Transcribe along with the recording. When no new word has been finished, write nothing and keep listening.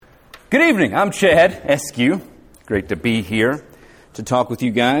Good evening. I'm Chad Escue. Great to be here to talk with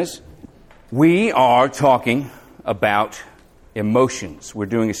you guys. We are talking about emotions. We're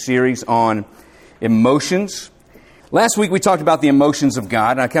doing a series on emotions. Last week we talked about the emotions of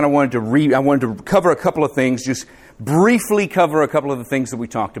God, and I kind of wanted to cover a couple of things, just briefly cover a couple of the things that we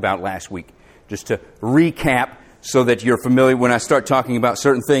talked about last week, just to recap so that you're familiar when I start talking about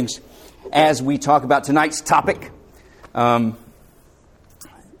certain things as we talk about tonight's topic.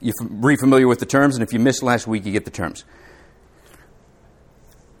 You're very familiar with the terms, and if you missed last week, you get the terms.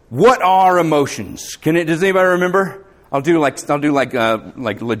 What are emotions? Does anybody remember? I'll do like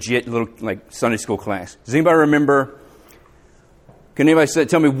legit little like Sunday school class. Does anybody remember? Can anybody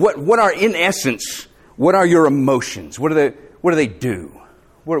tell me what are in essence? What are your emotions? What do they do?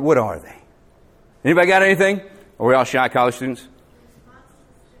 What are they? Anybody got anything? Are we all shy college students?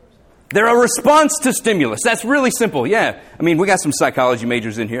 They're a response to stimulus. That's really simple. Yeah. I mean, we got some psychology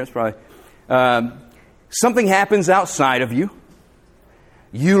majors in here. It's probably something happens outside of you.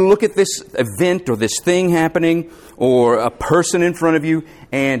 You look at this event or this thing happening or a person in front of you,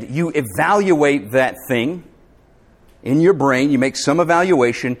 and you evaluate that thing in your brain. You make some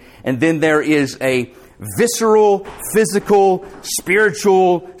evaluation, and then there is a visceral, physical,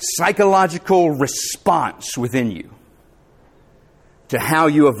 spiritual, psychological response within you to how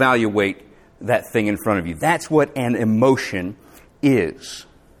you evaluate that thing in front of you. That's what an emotion is.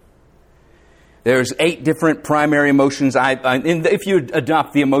 There's 8 different primary emotions. If you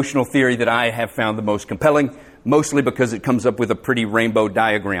adopt the emotional theory that I have found the most compelling, mostly because it comes up with a pretty rainbow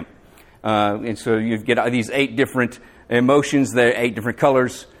diagram. And so you get these 8 different emotions, they're 8 different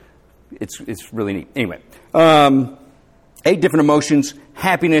colors. It's really neat. Anyway, 8 different emotions: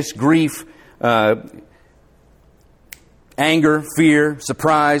 happiness, grief, anger, fear,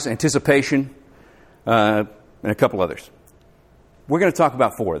 surprise, anticipation, and a couple others. We're going to talk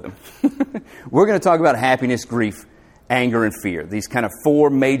about 4 of them. We're going to talk about happiness, grief, anger, and fear. These kind of 4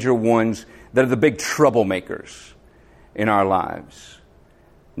 major ones that are the big troublemakers in our lives.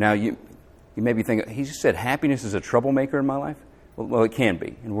 Now, you may be thinking, he just said happiness is a troublemaker in my life? Well, it can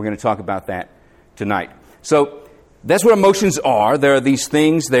be, and we're going to talk about that tonight. So, that's what emotions are. There are these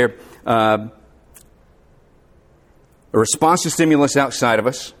things, they're a response to stimulus outside of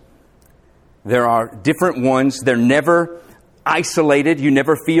us. There are different ones. They're never isolated. You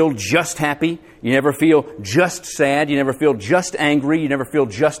never feel just happy. You never feel just sad. You never feel just angry. You never feel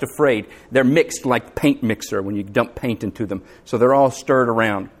just afraid. They're mixed like paint mixer when you dump paint into them. So they're all stirred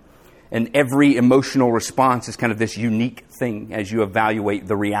around. And every emotional response is kind of this unique thing as you evaluate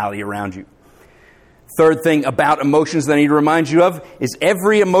the reality around you. Third thing about emotions that I need to remind you of is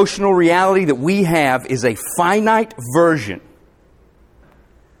every emotional reality that we have is a finite version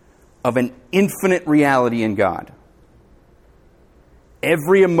of an infinite reality in God.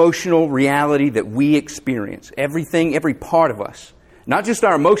 Every emotional reality that we experience, everything, every part of us, not just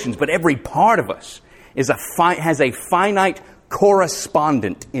our emotions, but every part of us has a finite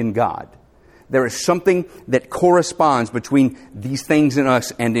correspondent in God. There is something that corresponds between these things in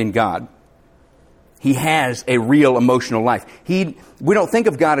us and in God. He has a real emotional life. We don't think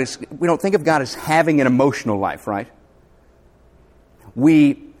of God as having an emotional life, right?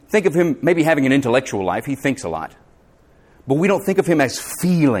 We think of Him maybe having an intellectual life. He thinks a lot. But we don't think of Him as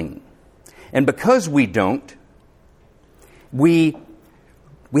feeling. And because we don't, we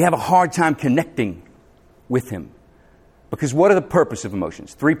have a hard time connecting with Him. Because what are the purpose of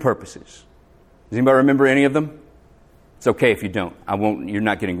emotions? 3 purposes. Does anybody remember any of them? It's okay if you don't. You're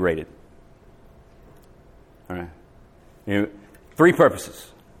not getting graded. All right. 3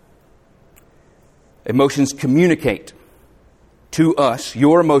 purposes. Emotions communicate to us.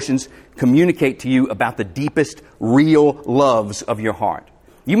 Your emotions communicate to you about the deepest, real loves of your heart.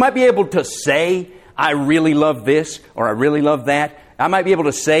 You might be able to say, I really love this, or I really love that. I might be able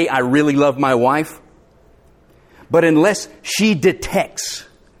to say, I really love my wife. But unless she detects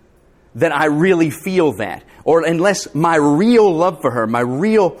that I really feel that, or unless my real love for her, my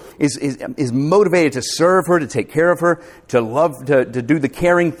real is motivated to serve her, to take care of her, to love, to do the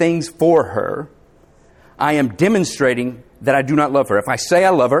caring things for her, I am demonstrating that I do not love her. If I say I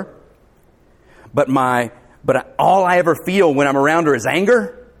love her, but all I ever feel when I'm around her is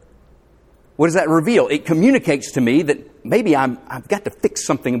anger, what does that reveal? It communicates to me that maybe I've got to fix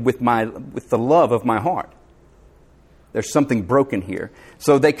something with the love of my heart. There's something broken here.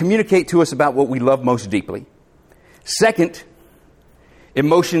 So they communicate to us about what we love most deeply. Second,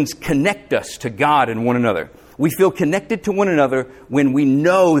 emotions connect us to God and one another. We feel connected to one another when we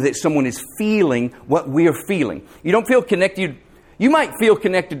know that someone is feeling what we are feeling. You don't feel connected. You might feel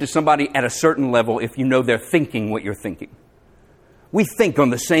connected to somebody at a certain level if you know they're thinking what you're thinking. We think on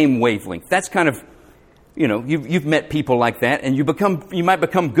the same wavelength. That's kind of, you've met people like that, and you might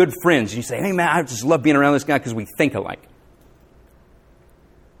become good friends. You say, hey man, I just love being around this guy because we think alike.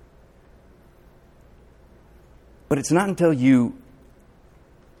 But it's not until you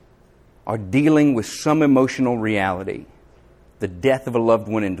are dealing with some emotional reality, the death of a loved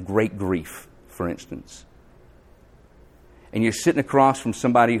one and great grief, for instance, and you're sitting across from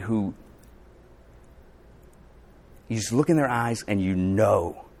somebody who you just look in their eyes and you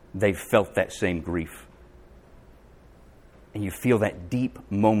know they've felt that same grief. And you feel that deep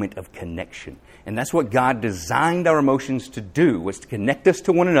moment of connection. And that's what God designed our emotions to do, was to connect us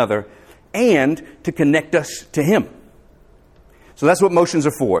to one another and to connect us to Him. So that's what emotions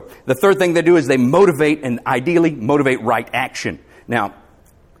are for. The third thing they do is they motivate, and ideally motivate right action. Now,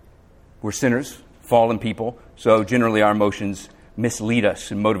 we're sinners, fallen people, so generally our emotions mislead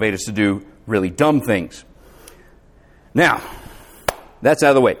us and motivate us to do really dumb things. Now, that's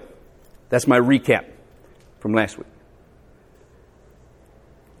out of the way. That's my recap from last week.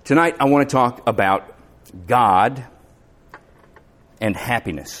 Tonight, I want to talk about God and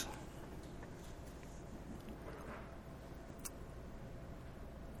happiness.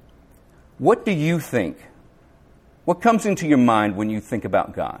 What do you think? What comes into your mind when you think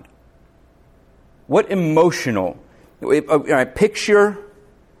about God? What emotional? Picture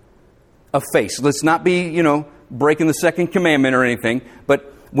a face. Let's not be, breaking the second commandment or anything.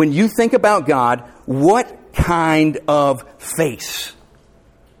 But when you think about God, what kind of face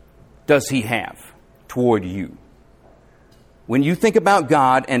does He have toward you? When you think about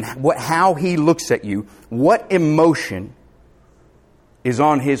God and how He looks at you, what emotion is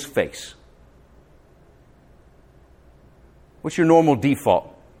on His face? What's your normal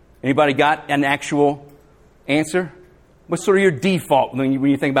default? Anybody got an actual answer? What's sort of your default when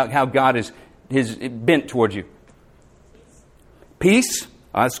you think about how God is bent towards you? Peace?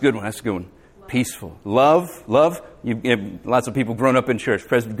 Oh, that's a good one. That's a good one. Peaceful. Love. You have lots of people grown up in church.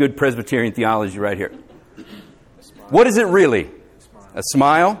 Good Presbyterian theology right here. What is it really? A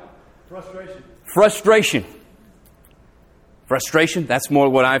smile? Frustration. That's more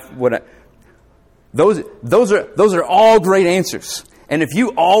those are all great answers. And if you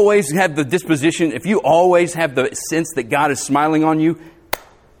always have the disposition, if you always have the sense that God is smiling on you,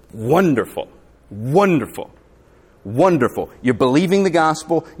 wonderful. You're believing the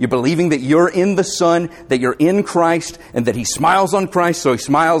gospel. You're believing that you're in the Son, that you're in Christ, and that He smiles on Christ, so He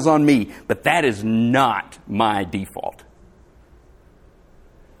smiles on me. But that is not my default.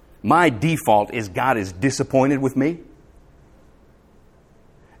 My default is God is disappointed with me.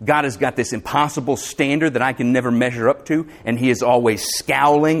 God has got this impossible standard that I can never measure up to, and He is always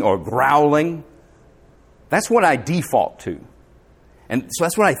scowling or growling. That's what I default to. And so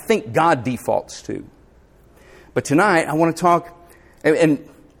that's what I think God defaults to. But tonight, I want to talk, and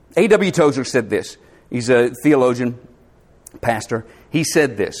A.W. Tozer said this. He's a theologian, pastor. He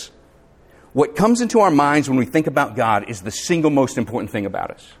said this: what comes into our minds when we think about God is the single most important thing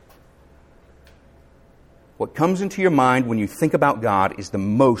about us. What comes into your mind when you think about God is the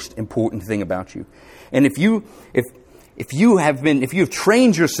most important thing about you. And if you have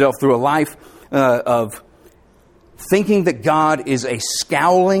trained yourself through a life of thinking that God is a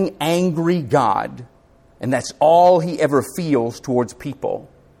scowling, angry God, and that's all He ever feels towards people,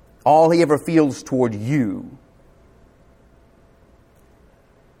 all He ever feels toward you,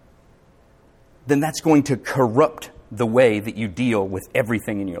 then that's going to corrupt the way that you deal with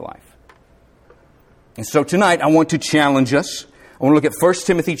everything in your life. And so tonight I want to challenge us. I want to look at 1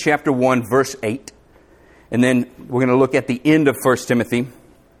 Timothy chapter 1, verse 8. And then we're going to look at the end of 1 Timothy.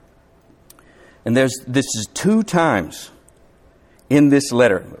 And this is 2 times in this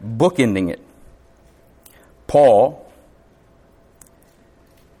letter, bookending it. Paul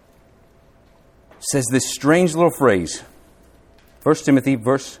says this strange little phrase. 1 Timothy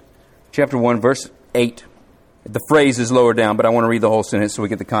chapter 1, verse 8. The phrase is lower down, but I want to read the whole sentence so we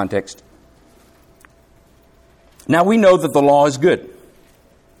get the context. Now we know that the law is good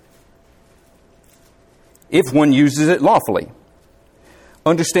if one uses it lawfully,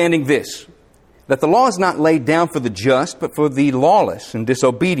 understanding this, that the law is not laid down for the just, but for the lawless and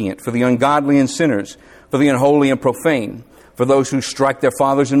disobedient, for the ungodly and sinners, for the unholy and profane, for those who strike their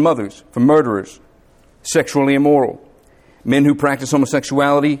fathers and mothers, for murderers, sexually immoral, men who practice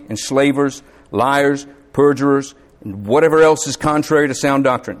homosexuality, enslavers, liars, perjurers, and whatever else is contrary to sound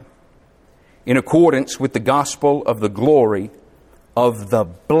doctrine, in accordance with the gospel of the glory of the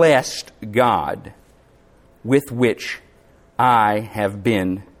blessed God with which I have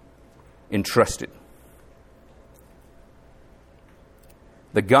been entrusted.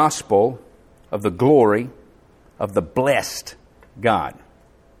 The gospel of the glory of the blessed God.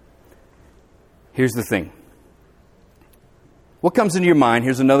 Here's the thing. What comes into your mind?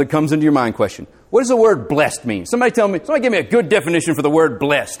 Here's another comes into your mind question. What does the word blessed mean? Somebody give me a good definition for the word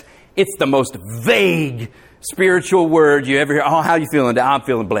blessed. It's the most vague spiritual word you ever hear. Oh, how are you feeling? I'm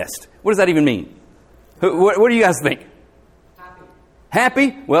feeling blessed. What does that even mean? What do you guys think? Happy.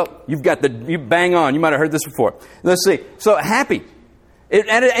 Happy? Well, you bang on. You might have heard this before. Let's see. So happy.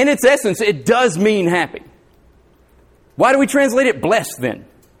 In its essence, it does mean happy. Why do we translate it blessed then?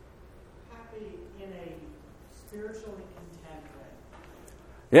 Happy in a spiritually content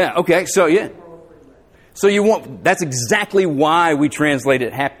way. Yeah, okay. So that's exactly why we translate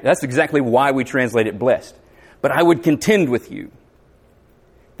it happy. That's exactly why we translate it blessed. But I would contend with you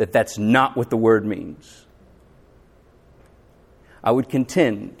that that's not what the word means. I would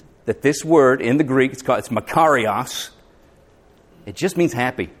contend that this word in the Greek, it's makarios. It just means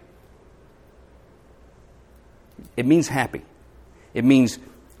happy. It means happy. It means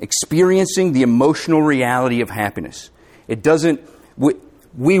experiencing the emotional reality of happiness. It doesn't...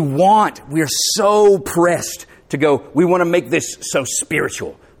 We are so pressed to go, we want to make this so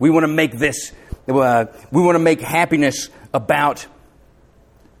spiritual. We want to make this, we want to make happiness about,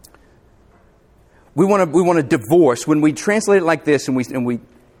 we want to divorce. When we translate it like this,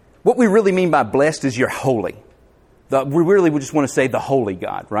 what we really mean by blessed is you're holy. We just want to say the holy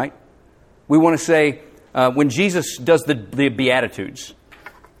God, right? We want to say, when Jesus does the Beatitudes,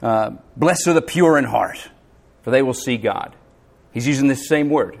 blessed are the pure in heart, for they will see God. He's using this same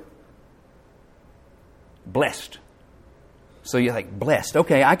word. Blessed. So you're like, blessed.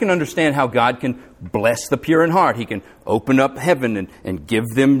 Okay, I can understand how God can bless the pure in heart. He can open up heaven and give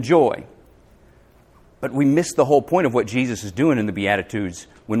them joy. But we miss the whole point of what Jesus is doing in the Beatitudes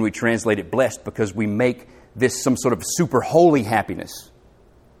when we translate it blessed, because we make this some sort of super holy happiness,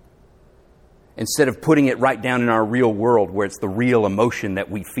 instead of putting it right down in our real world, where it's the real emotion that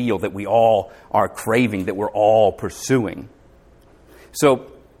we feel, that we all are craving, that we're all pursuing.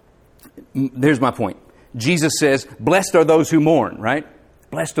 So, here's my point. Jesus says, blessed are those who mourn, right?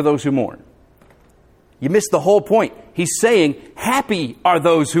 Blessed are those who mourn. You missed the whole point. He's saying, happy are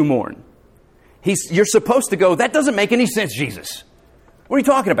those who mourn. You're supposed to go, that doesn't make any sense, Jesus. What are you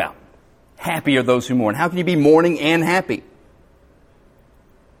talking about? Happy are those who mourn. How can you be mourning and happy?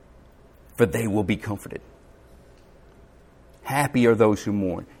 For they will be comforted. Happy are those who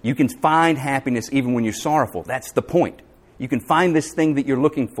mourn. You can find happiness even when you're sorrowful. That's the point. You can find this thing that you're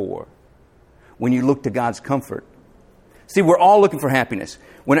looking for when you look to God's comfort. See, we're all looking for happiness.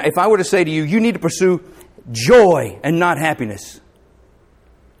 If I were to say to you, you need to pursue joy and not happiness,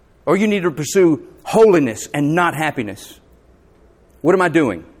 or you need to pursue holiness and not happiness, what am I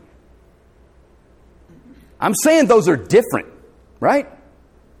doing? I'm saying those are different, right?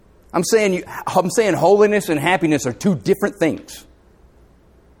 I'm saying holiness and happiness are two different things.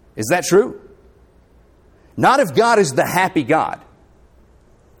 Is that true? Not if God is the happy God.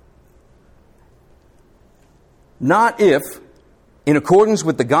 Not if, in accordance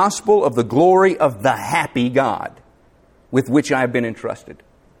with the gospel of the glory of the happy God with which I have been entrusted.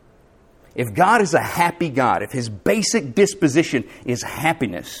 If God is a happy God, if His basic disposition is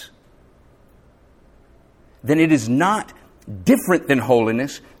happiness, then it is not different than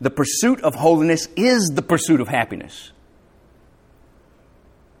holiness. The pursuit of holiness is the pursuit of happiness.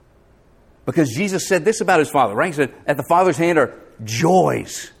 Because Jesus said this about His Father, right? He said, at the Father's hand are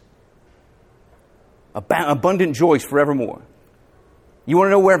joys. Abundant joys forevermore. You want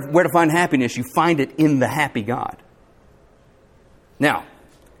to know where to find happiness? You find it in the happy God. Now,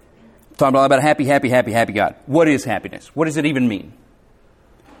 talking about a happy God. What is happiness? What does it even mean?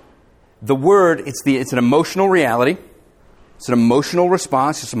 The word, it's an emotional reality. It's an emotional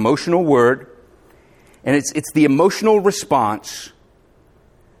response. It's an emotional word. And it's the emotional response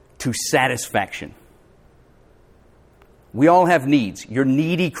to satisfaction. We all have needs. You're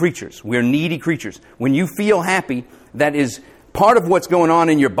needy creatures. We're needy creatures. When you feel happy, that is part of what's going on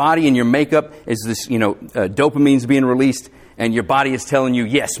in your body and your makeup is this, dopamine's being released, and your body is telling you,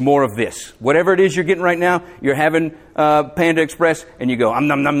 yes, more of this. Whatever it is you're getting right now, you're having Panda Express, and you go,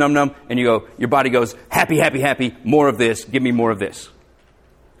 nom, nom, nom, nom, and your body goes, happy, happy, happy, more of this, give me more of this.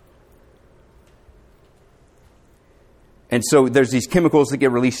 And so there's these chemicals that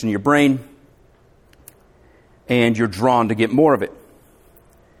get released in your brain, and you're drawn to get more of it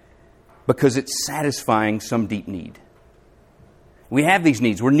because it's satisfying some deep need. We have these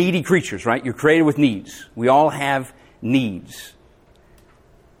needs. We're needy creatures, right? You're created with needs. We all have needs.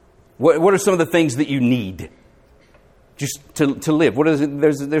 What are some of the things that you need just to live? What is it?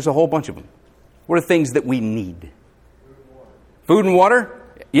 There's a whole bunch of them. What are things that we need? Food and water.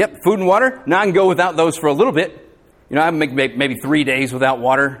 Yep, food and water. Now I can go without those for a little bit. I make maybe 3 days without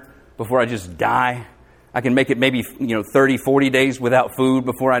water before I just die. I can make it maybe 30, 40 days without food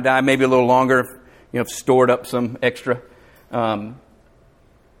before I die, maybe a little longer if stored up some extra. What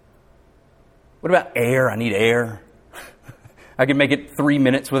about air? I need air. I can make it 3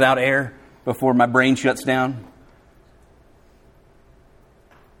 minutes without air before my brain shuts down.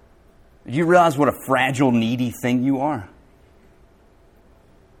 Do you realize what a fragile, needy thing you are?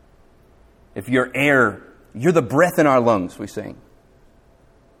 If your air, you're the breath in our lungs, we sing.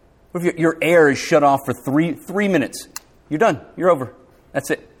 What if your air is shut off for three minutes? You're done. You're over. That's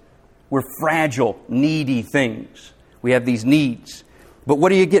it. We're fragile, needy things. We have these needs. But what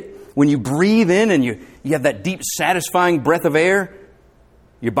do you get? When you breathe in and you have that deep, satisfying breath of air,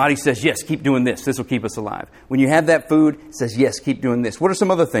 your body says, yes, keep doing this. This will keep us alive. When you have that food, it says, yes, keep doing this. What are some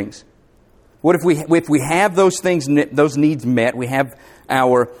other things? What if we have those things, those needs met, we have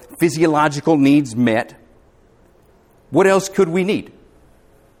our physiological needs met, what else could we need?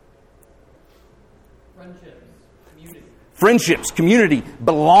 Friendships, community,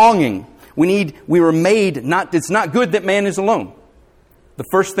 belonging. We were made, it's not good that man is alone. The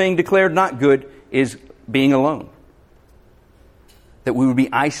first thing declared not good is being alone. That we would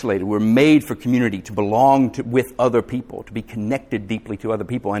be isolated. We're made for community, to belong with other people, to be connected deeply to other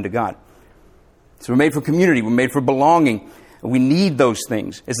people and to God. So we're made for community. We're made for belonging. We need those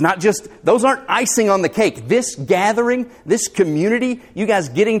things. It's not just, those aren't icing on the cake. This gathering, this community, you guys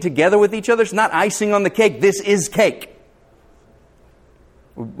getting together with each other, it's not icing on the cake. This is cake.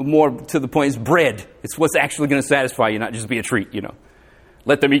 More to the point, it's bread. It's what's actually going to satisfy you, not just be a treat,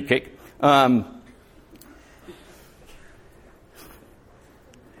 Let them eat cake.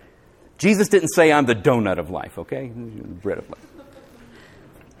 Jesus didn't say, I'm the donut of life, okay? The bread of life.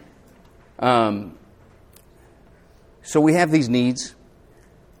 So we have these needs,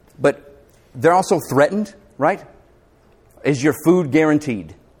 but they're also threatened, right? Is your food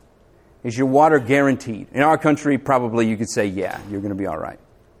guaranteed? Is your water guaranteed? In our country, probably you could say, yeah, you're going to be all right.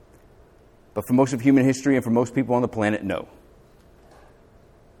 But for most of human history and for most people on the planet, no.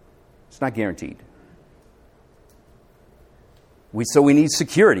 It's not guaranteed. So we need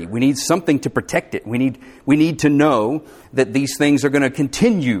security. We need something to protect it. We need to know that these things are going to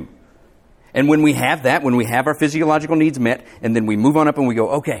continue. And when we have that, when we have our physiological needs met, and then we move on up and we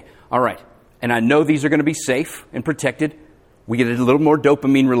go, okay, all right, and I know these are going to be safe and protected, we get a little more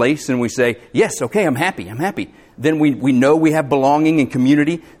dopamine release and we say, yes, okay, I'm happy. Then we know we have belonging and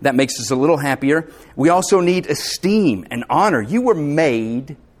community. That makes us a little happier. We also need esteem and honor. You were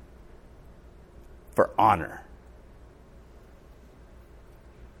made for honor.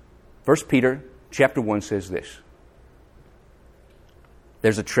 1 Peter chapter 1 says this.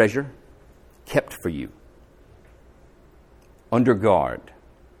 There's a treasure kept for you under guard.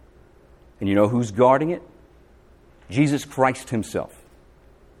 And you know who's guarding it? Jesus Christ himself.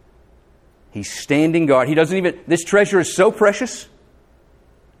 He's standing guard. This treasure is so precious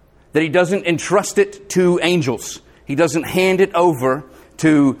that he doesn't entrust it to angels. He doesn't hand it over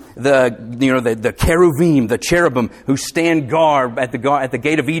to the cherubim, the cherubim who stand guard at the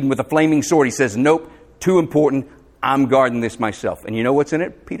gate of Eden with a flaming sword. He says, nope, too important. I'm guarding this myself. And you know what's in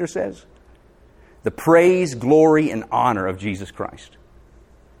it, Peter says? The praise, glory, and honor of Jesus Christ.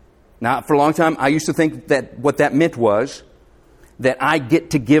 Now, for a long time, I used to think that what that meant was that I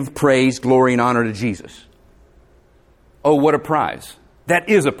get to give praise, glory, and honor to Jesus. Oh, what a prize. That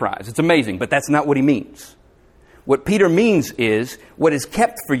is a prize. It's amazing, but that's not what he means. What Peter means is, what is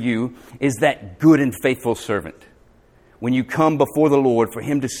kept for you is that good and faithful servant. When you come before the Lord, for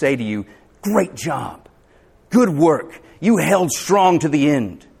him to say to you, great job, good work, you held strong to the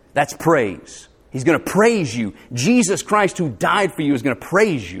end. That's praise. He's going to praise you. Jesus Christ, who died for you, is going to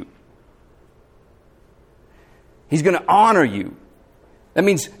praise you. He's going to honor you. That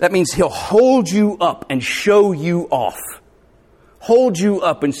means he'll hold you up and show you off. Hold you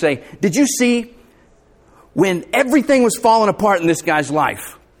up and say, did you see when everything was falling apart in this guy's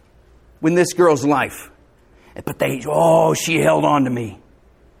life, in this girl's life? But she held on to me.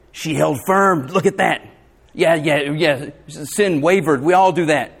 She held firm. Look at that. Yeah. Sin wavered. We all do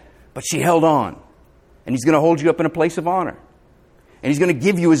that. But she held on. And he's going to hold you up in a place of honor. And he's going to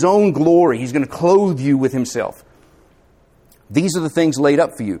give you his own glory. He's going to clothe you with himself. These are the things laid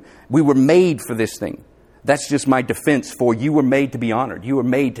up for you. We were made for this thing. That's just my defense for you were made to be honored. You were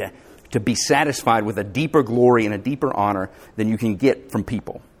made to be satisfied with a deeper glory and a deeper honor than you can get from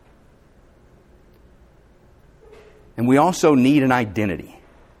people. And we also need an identity.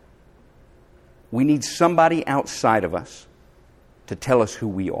 We need somebody outside of us to tell us who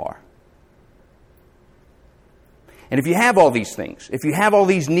we are. And if you have all these things, if you have all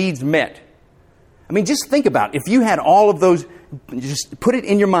these needs met, I mean, just think about it. If you had all of those, just put it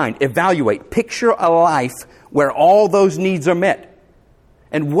in your mind, evaluate, picture a life where all those needs are met.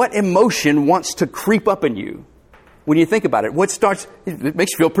 And what emotion wants to creep up in you when you think about it? It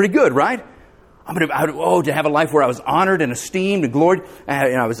makes you feel pretty good, right? To have a life where I was honored and esteemed and gloried,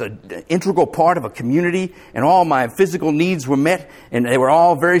 and I was an integral part of a community, and all my physical needs were met, and they were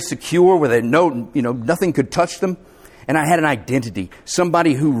all very secure, where nothing could touch them. And I had an identity,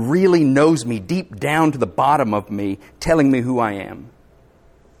 somebody who really knows me deep down to the bottom of me, telling me who I am.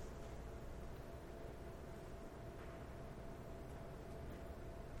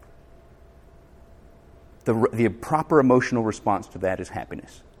 The proper emotional response to that is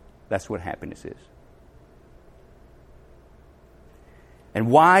happiness. That's what happiness is. And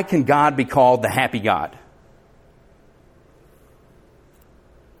why can God be called the happy God?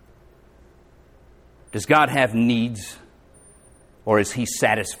 Does God have needs, or is He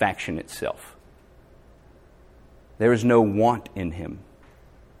satisfaction itself? There is no want in Him.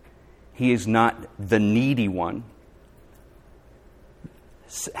 He is not the needy one.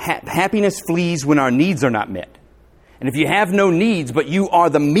 Happiness flees when our needs are not met. And if you have no needs, but you are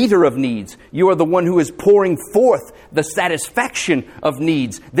the meter of needs, you are the one who is pouring forth the satisfaction of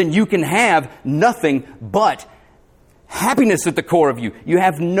needs, then you can have nothing but happiness at the core of you. You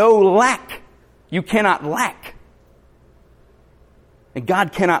have no lack. You cannot lack. And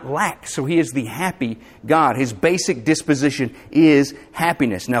God cannot lack, so He is the happy God. His basic disposition is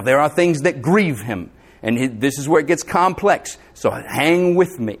happiness. Now, there are things that grieve Him, and this is where it gets complex. So hang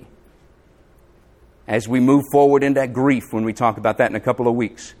with me as we move forward into grief when we talk about that in a couple of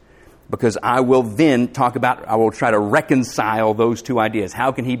weeks. Because I will try to reconcile those two ideas.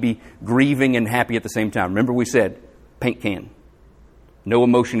 How can He be grieving and happy at the same time? Remember we said, paint can. No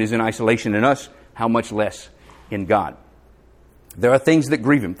emotion is in isolation in us, how much less in God. There are things that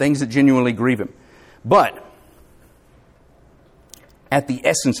grieve Him, things that genuinely grieve Him. But at the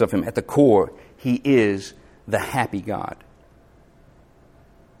essence of Him, at the core, He is the happy God.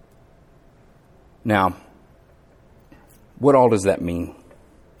 Now, what all does that mean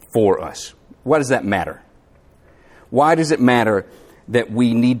for us? Why does that matter? Why does it matter that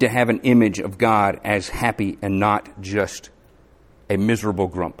we need to have an image of God as happy and not just a miserable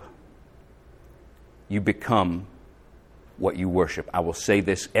grump? You become what you worship. I will say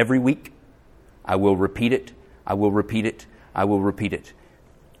this every week. I will repeat it. I will repeat it. I will repeat it.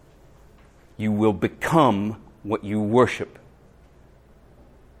 You will become what you worship.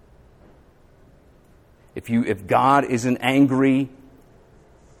 If God is an angry,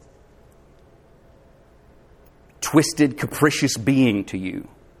 twisted, capricious being to you,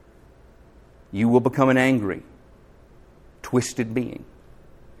 you will become an angry, twisted being.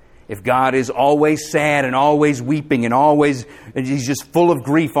 If God is always sad and always weeping and He's just full of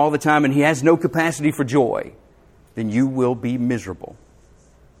grief all the time and He has no capacity for joy, then you will be miserable.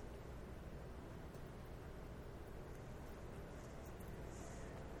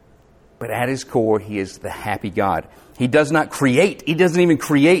 But at His core, He is the happy God. He does not create. He doesn't even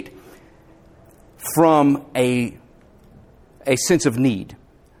create from a sense of need.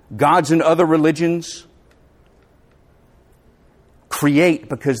 Gods in other religions create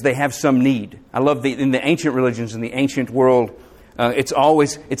because they have some need. I love in the ancient religions, in the ancient world,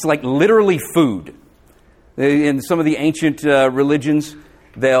 it's like literally food. In some of the ancient religions,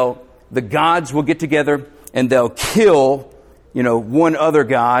 the gods will get together and they'll kill one other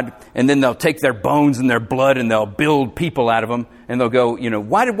god, and then they'll take their bones and their blood and they'll build people out of them, and they'll go,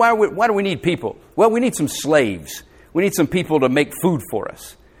 why do we need people? Well, we need some slaves. We need some people to make food for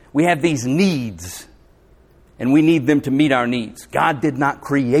us. We have these needs, and we need them to meet our needs. God did not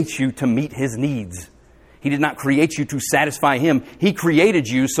create you to meet His needs. He did not create you to satisfy Him. He created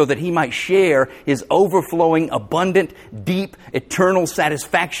you so that He might share His overflowing, abundant, deep, eternal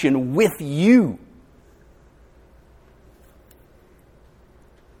satisfaction with you.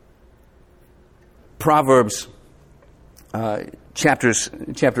 Proverbs chapter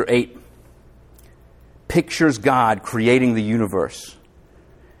 8 pictures God creating the universe,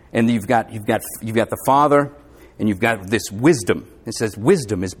 and you've got the Father, and you've got this wisdom. It says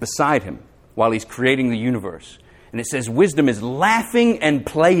wisdom is beside Him while He's creating the universe, and it says wisdom is laughing and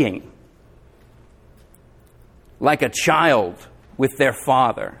playing like a child with their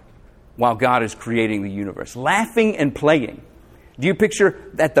father while God is creating the universe, laughing and playing. Do you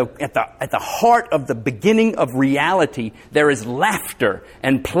picture at the heart of the beginning of reality, there is laughter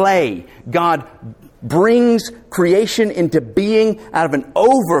and play. God brings creation into being out of an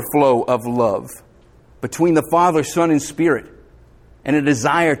overflow of love between the Father, Son, and Spirit, and a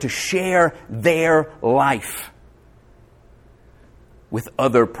desire to share their life. with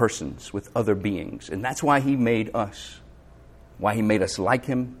other persons, with other beings. And that's why He made us. Why He made us like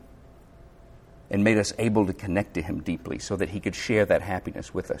Him and made us able to connect to Him deeply so that He could share that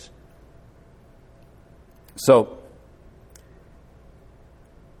happiness with us. So,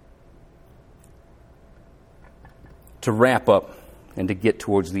 to wrap up and to get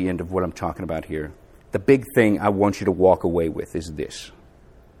towards the end of what I'm talking about here, the big thing I want you to walk away with is this.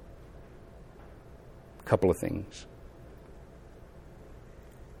 A couple of things.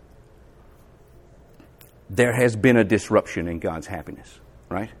 There has been a disruption in God's happiness,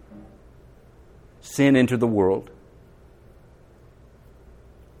 right? Sin entered the world.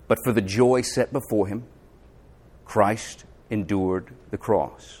 But for the joy set before Him, Christ endured the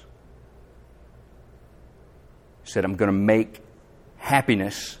cross. He said, I'm going to make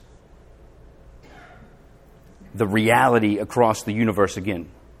happiness the reality across the universe again.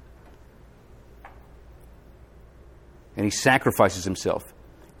 And He sacrifices Himself.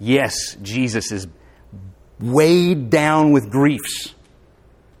 Yes, Jesus is weighed down with griefs,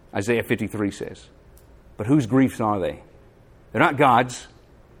 Isaiah 53 says. But whose griefs are they? They're not God's.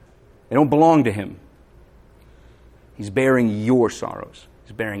 They don't belong to Him. He's bearing your sorrows.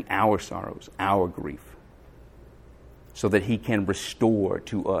 He's bearing our sorrows, our grief, so that He can restore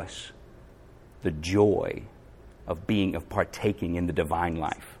to us the joy of partaking in the divine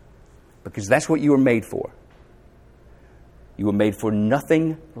life. Because that's what you were made for. You were made for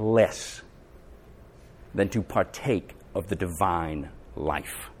nothing less than to partake of the divine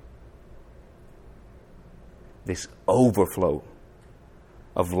life. This overflow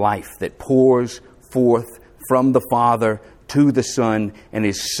of life that pours forth from the Father to the Son and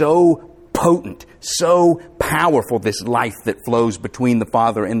is so potent, so powerful, this life that flows between the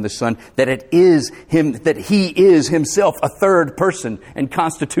Father and the Son, that it is Him, that He is Himself a third person and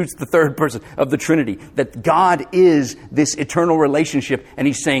constitutes the third person of the Trinity. That God is this eternal relationship, and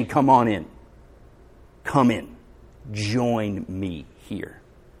He's saying, come on in. Come in. Join me here.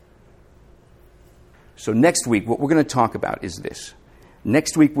 So next week, what we're going to talk about is this.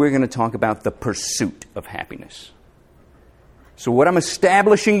 Next week, we're going to talk about the pursuit of happiness. So what I'm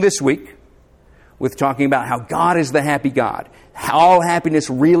establishing this week with talking about how God is the happy God, how all happiness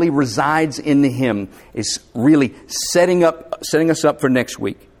really resides in Him, is really setting us up for next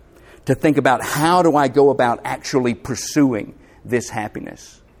week to think about how do I go about actually pursuing this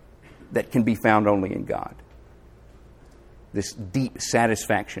happiness that can be found only in God. This deep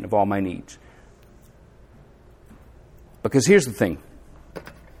satisfaction of all my needs. Because here's the thing.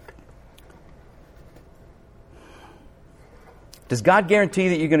 Does God guarantee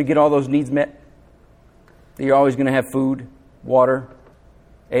that you're going to get all those needs met? That you're always going to have food, water,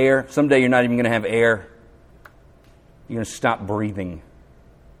 air? Someday you're not even going to have air. You're going to stop breathing.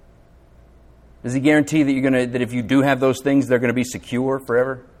 Does He guarantee that that if you do have those things, they're going to be secure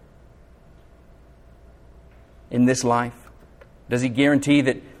forever in this life? Does He guarantee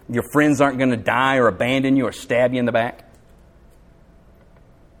that your friends aren't going to die or abandon you or stab you in the back?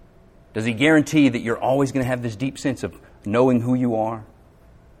 Does He guarantee that you're always going to have this deep sense of knowing who you are?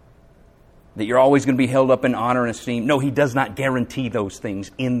 That you're always going to be held up in honor and esteem? No, He does not guarantee those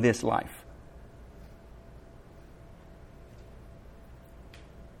things in this life.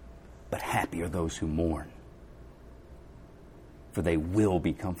 But happy are those who mourn, for they will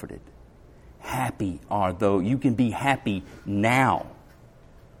be comforted. Happy are those. You can be happy now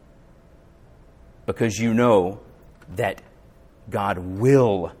because you know that God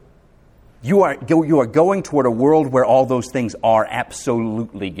will. You are going toward a world where all those things are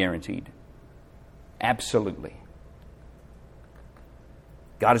absolutely guaranteed. Absolutely.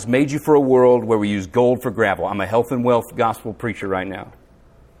 God has made you for a world where we use gold for gravel. I'm a health and wealth gospel preacher right now.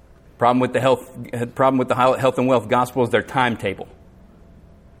 Problem with the health and wealth gospel is their timetable.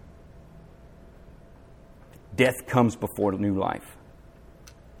 Death comes before new life.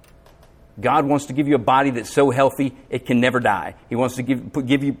 God wants to give you a body that's so healthy it can never die. He wants to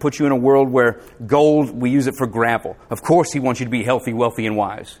put you in a world where gold, we use it for gravel. Of course He wants you to be healthy, wealthy, and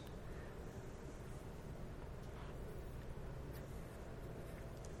wise.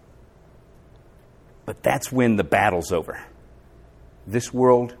 But that's when the battle's over. This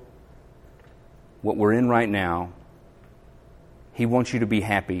world, what we're in right now, He wants you to be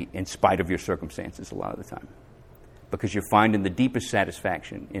happy in spite of your circumstances a lot of the time. Because you're finding the deepest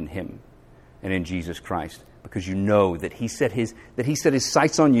satisfaction in Him and in Jesus Christ. Because you know that He set His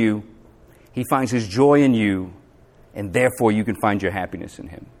sights on you, He finds His joy in you, and therefore you can find your happiness in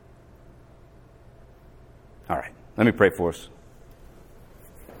Him. All right, let me pray for us.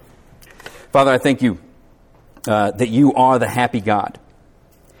 Father, I thank You that You are the happy God.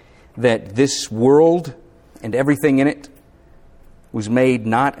 That this world and everything in it was made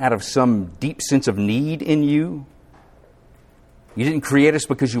not out of some deep sense of need in you. You didn't create us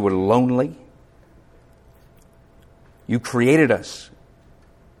because you were lonely. You created us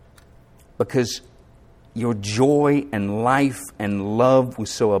because your joy and life and love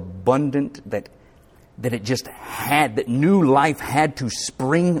was so abundant that it just had, that new life had to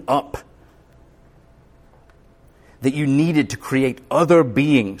spring up. That you needed to create other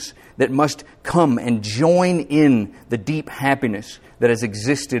beings that must come and join in the deep happiness that has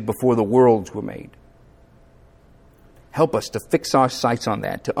existed before the worlds were made. Help us to fix our sights on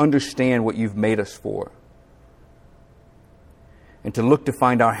that, to understand what you've made us for, and to look to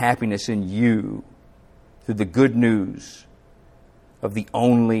find our happiness in you through the good news of the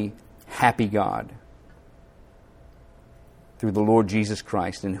only happy God, through the Lord Jesus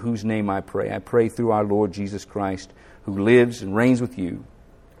Christ, in whose name I pray. I pray through our Lord Jesus Christ, who lives and reigns with you,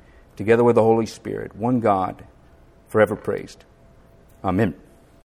 together with the Holy Spirit, one God, forever praised. Amen.